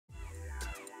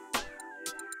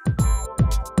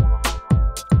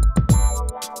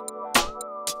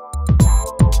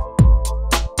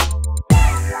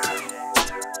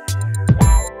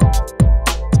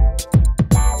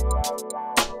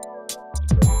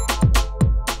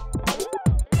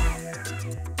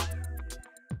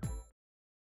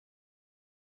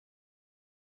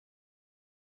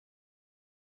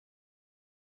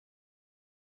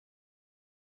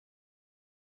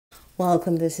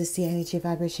Welcome. This is the energy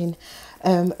vibration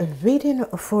reading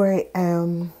for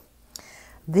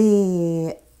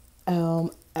the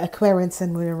Aquarius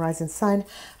and Moon and Rising sign.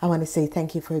 I want to say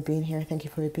thank you for being here. Thank you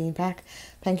for being back.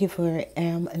 Thank you for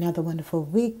another wonderful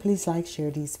week. Please like, share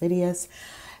these videos.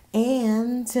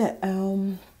 And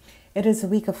it is a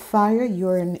week of fire.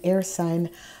 You're an air sign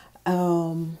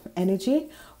energy.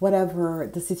 Whatever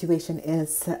the situation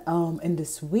is in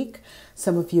this week,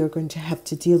 some of you are going to have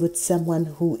to deal with someone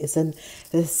who is in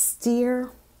the steer,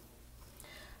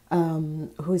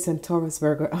 who is in Taurus,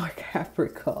 Virgo, or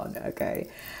Capricorn. Okay,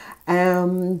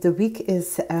 the week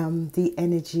is the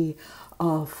energy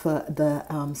of the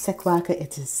Sekwaka.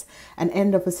 It is an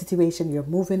end of a situation. You're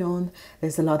moving on.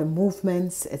 There's a lot of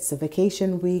movements. It's a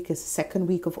vacation week. It's the second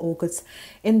week of August.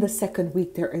 In the second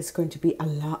week, there is going to be a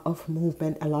lot of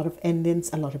movement, a lot of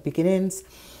endings, a lot of beginnings,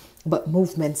 but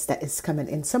movements that is coming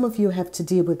in. Some of you have to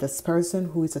deal with this person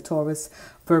who is a Taurus,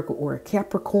 Virgo, or a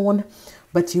Capricorn,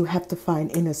 but you have to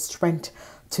find inner strength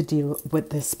to deal with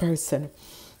this person.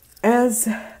 As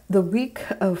the week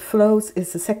flows,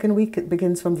 is the second week. It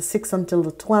begins from the 6th until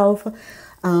the 12th.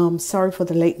 Sorry for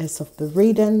the lateness of the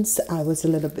readings. I was a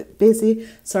little bit busy.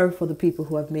 Sorry for the people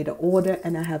who have made an order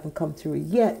and I haven't come through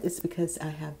yet. It's because I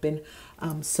have been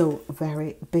so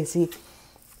very busy.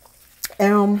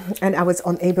 And I was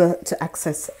unable to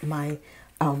access my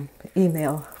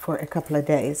email for a couple of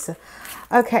days.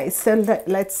 Okay, so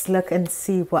let's look and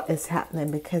see what is happening,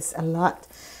 because a lot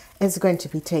is going to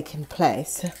be taking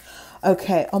place.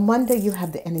 Okay, on Monday you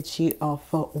have the energy of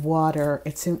water.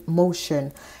 It's in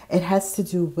motion. It has to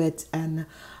do with an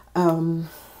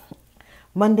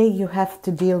Monday you have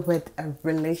to deal with a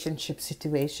relationship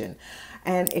situation,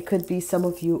 and it could be some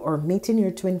of you are meeting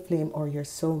your twin flame or your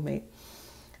soulmate.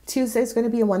 Tuesday is going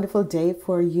to be a wonderful day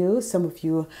for you. Some of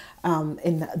you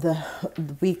in the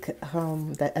week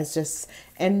that has just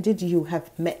ended, you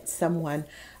have met someone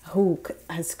who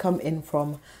has come in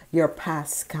from your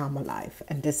past karma life.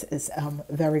 And this is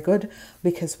very good,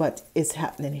 because what is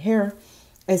happening here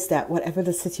is that whatever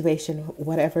the situation,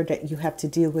 whatever that you have to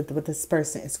deal with this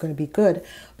person, is going to be good,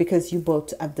 because you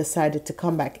both have decided to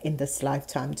come back in this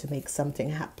lifetime to make something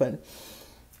happen.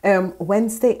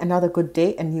 Wednesday, another good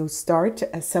day, a new start.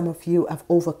 Some of you have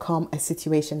overcome a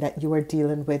situation that you were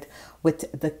dealing with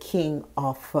the King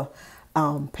of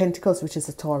Pentacles, which is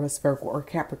a Taurus, Virgo, or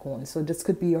Capricorn. So this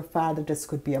could be your father, this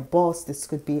could be a boss, this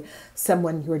could be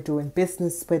someone you're doing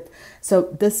business with. So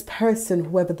this person,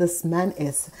 whoever this man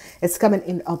is coming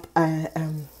in up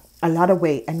a lot of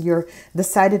weight, and you're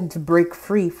deciding to break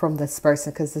free from this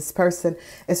person, because this person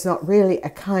is not really a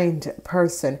kind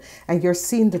person, and you're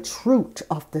seeing the truth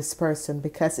of this person,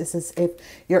 because it's as if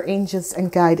your angels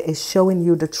and guide is showing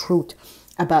you the truth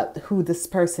about who this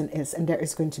person is, and there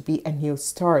is going to be a new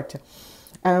start.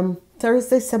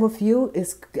 Thursday, some of you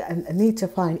need to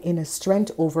find inner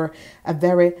strength over a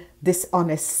very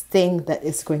dishonest thing that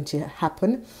is going to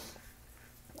happen.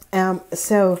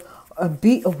 So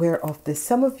be aware of this.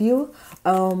 Some of you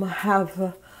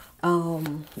have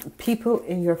people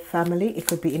in your family. It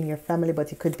could be in your family,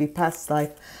 but it could be past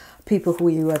life people who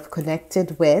you have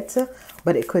connected with.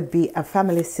 But it could be a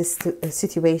family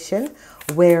situation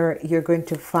where you're going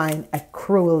to find a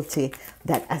cruelty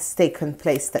that has taken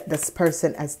place, that this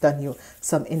person has done you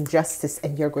some injustice,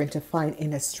 and you're going to find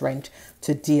inner strength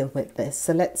to deal with this.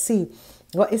 So let's see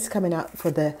what is coming out for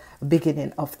the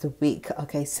beginning of the week.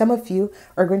 Okay, some of you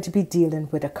are going to be dealing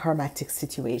with a karmatic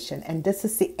situation, and this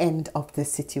is the end of the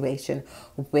situation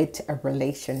with a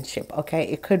relationship. Okay,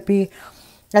 it could be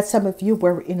that some of you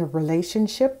were in a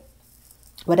relationship.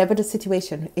 Whatever the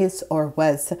situation is or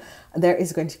was, there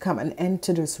is going to come an end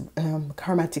to this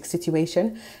karmatic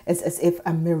situation. It's as if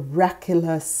a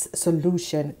miraculous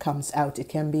solution comes out. It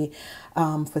can be,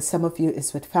 for some of you,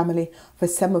 is with family. For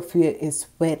some of you, is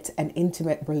with an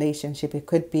intimate relationship. It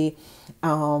could be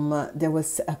there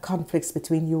was a conflict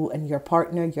between you and your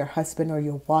partner, your husband or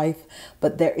your wife,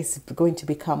 but there is going to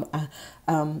become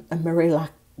a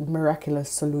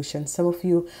miraculous solution. Some of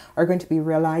you are going to be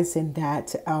realizing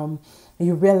that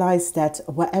you realize that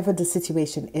whatever the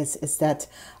situation is that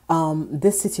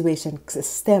this situation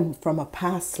stems from a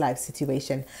past life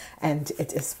situation, and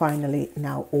it is finally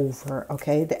now over.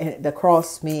 Okay, the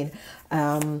cross mean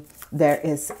there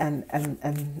is an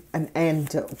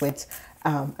end with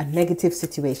a negative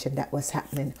situation that was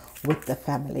happening with the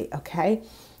family. Okay,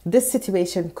 this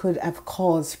situation could have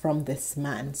caused from this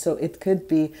man. So it could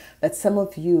be that some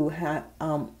of you have,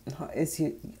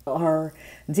 you are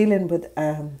dealing with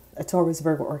a Taurus,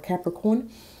 Virgo, or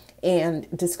Capricorn, and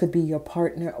this could be your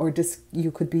partner, or you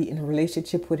could be in a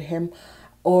relationship with him,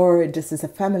 or this is a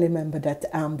family member that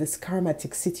this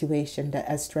karmatic situation that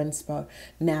has transpired,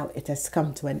 now it has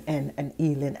come to an end and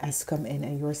healing has come in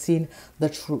and you're seeing the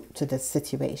truth to the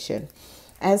situation.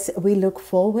 As we look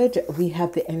forward, we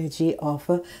have the energy of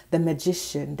the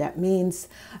magician. That means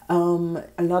a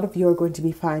lot of you are going to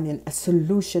be finding a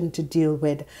solution to deal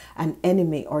with an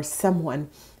enemy or someone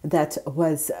that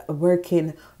was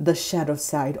working the shadow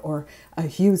side or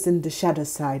using the shadow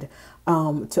side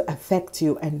to affect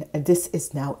you. And this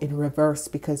is now in reverse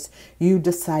because you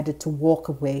decided to walk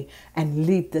away and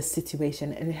leave the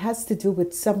situation. And it has to do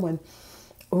with someone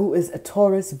who is a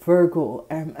Taurus, Virgo.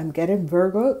 I'm getting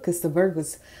Virgo because the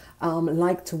Virgos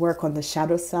like to work on the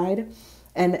shadow side.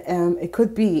 And it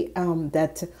could be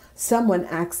that someone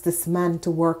asked this man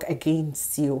to work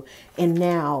against you. And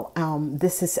now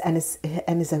this is,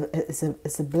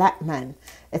 it's a black man.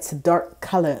 It's a dark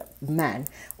color man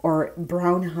or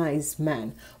brown eyes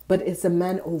man. But it's a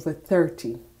man over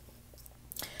 30.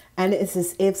 And it's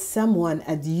as if someone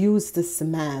had used this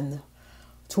man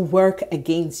to work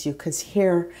against you, because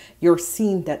here you're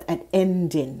seeing that an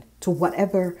ending to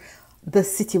whatever the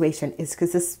situation is,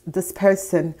 because this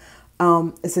person,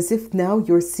 it's as if now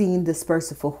you're seeing this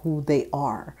person for who they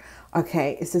are.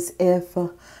 Okay, it's as if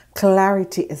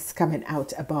clarity is coming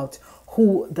out about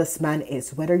who this man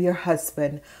is, whether your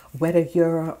husband, whether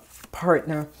your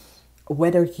partner,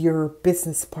 whether your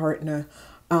business partner,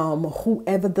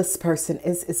 whoever this person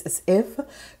is as if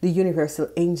the universal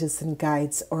angels and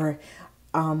guides are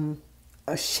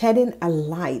shedding a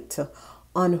light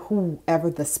on whoever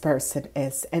this person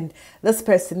is, and this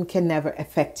person can never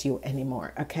affect you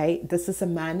anymore. Okay, this is a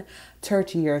man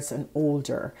 30 years and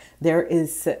older. There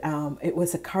is it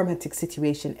was a karmatic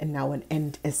situation and now an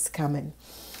end is coming.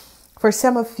 For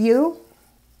some of you,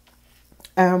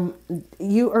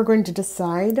 you are going to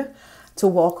decide to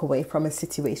walk away from a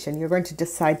situation. You're going to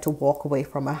decide to walk away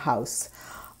from a house.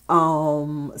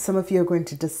 Some of you are going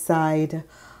to decide,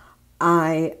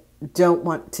 I don't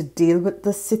want to deal with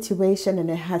this situation, and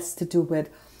it has to do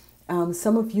with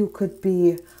some of you could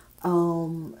be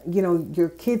you know, your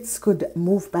kids could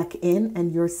move back in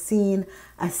and you're seeing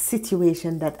a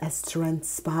situation that has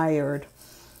transpired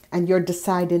and you're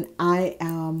deciding, I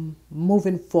am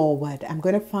moving forward. I'm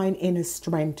going to find inner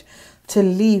strength to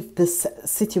leave this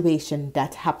situation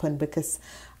that happened, because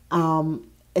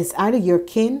it's either your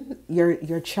kin,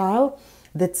 your child,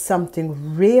 did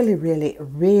something really, really,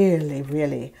 really,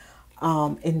 really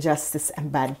injustice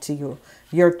and bad to you.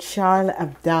 Your child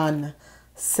have done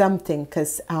something,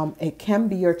 because it can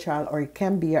be your child or it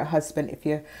can be your husband if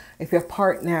your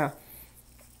partner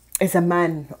is a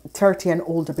man 30 and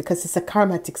older, because it's a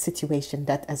karmatic situation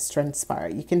that has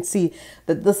transpired. You can see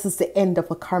that this is the end of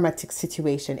a karmatic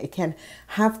situation. It can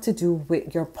have to do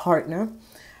with your partner,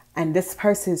 and this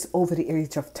person is over the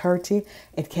age of 30.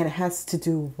 It can has to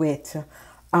do with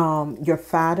your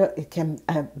father. It can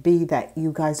be that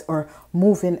you guys are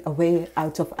moving away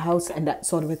out of house and that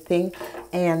sort of a thing.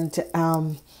 And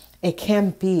it can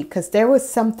be because there was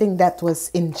something that was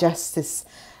injustice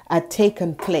had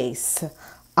taken place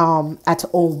at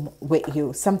home with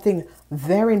you. Something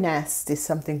very nasty,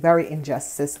 something very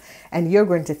injustice. And you're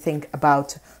going to think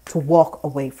about to walk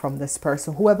away from this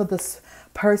person. Whoever this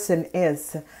person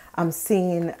is, I'm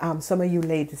seeing some of you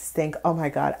ladies think, oh my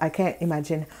God, I can't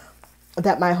imagine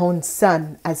that my own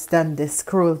son has done this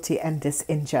cruelty and this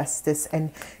injustice.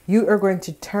 And you are going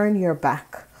to turn your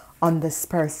back on this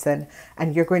person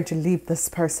and you're going to leave this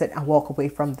person and walk away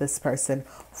from this person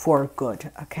for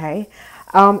good. Okay.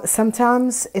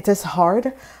 Sometimes it is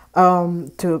hard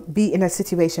to be in a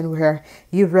situation where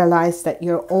you realize that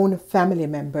your own family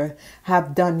member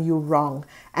have done you wrong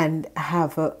and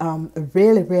have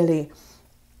really, really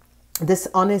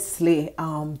dishonestly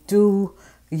do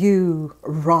you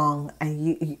wrong.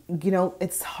 And you know,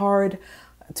 it's hard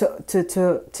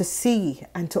to see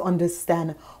and to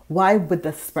understand, why would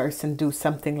this person do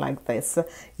something like this?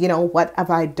 You know, what have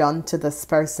I done to this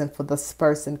person for this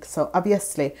person? So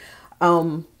obviously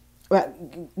well,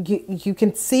 you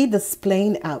can see this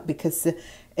playing out because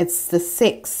it's the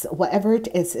 6, whatever it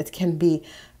is. It can be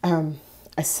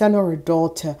a son or a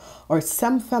daughter or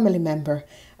some family member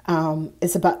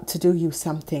is about to do you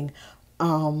something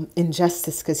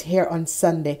injustice, because here on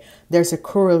Sunday there's a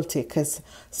cruelty, because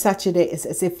Saturday is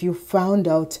as if you found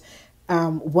out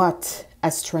what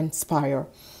has transpired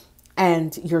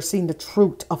and you're seeing the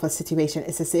truth of a situation.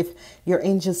 It's as if your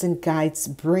angels and guides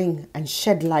bring and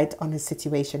shed light on a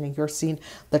situation and you're seeing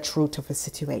the truth of a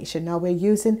situation. Now we're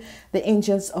using the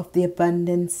angels of the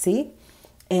abundance,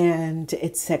 and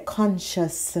it's a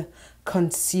conscious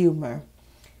consumer.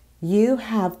 You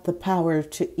have the power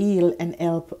to heal and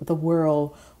help the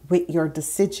world with your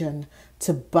decision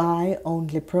to buy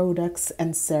only products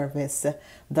and service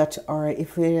that are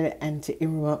ethereal and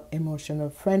emotional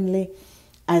friendly.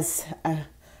 As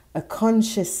a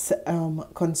conscious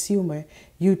consumer,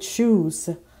 you choose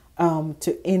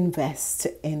to invest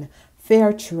in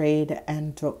fair trade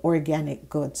and organic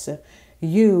goods.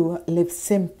 You live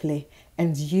simply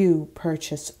and you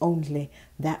purchase only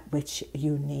that which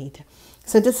you need.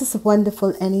 So this is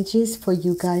wonderful energies for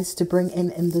you guys to bring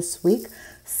in this week.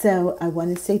 So I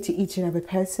want to say to each and every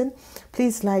person,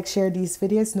 please like, share these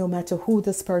videos, no matter who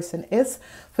this person is.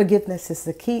 Forgiveness is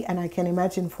the key. And I can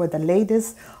imagine for the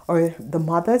ladies or the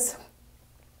mothers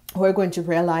who are going to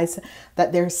realize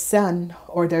that their son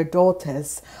or their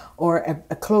daughters or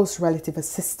a close relative, a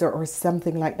sister or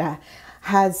something like that,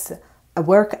 has a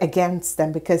work against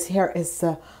them, because here is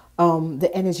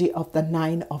the energy of the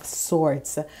Nine of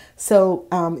Swords. So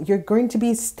you're going to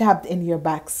be stabbed in your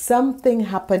back. Something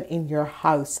happened in your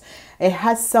house. It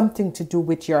has something to do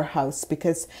with your house,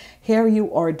 because here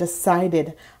you are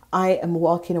decided, I am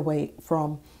walking away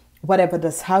from whatever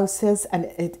this house is, and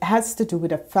it has to do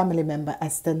with a family member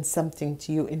has done something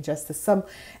to you, injustice.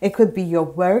 It could be your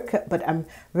work, but I'm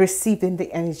receiving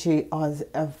the energy of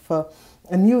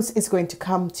a news is going to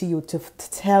come to you to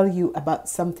tell you about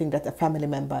something that a family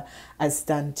member has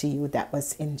done to you that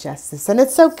was injustice. And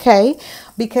it's okay,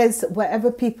 because whatever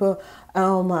people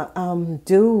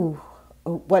do,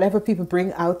 whatever people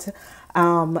bring out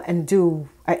and do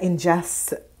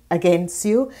unjust against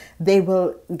you, they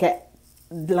will get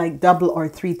like double or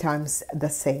 3 times the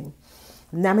same.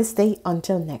 Namaste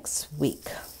until next week.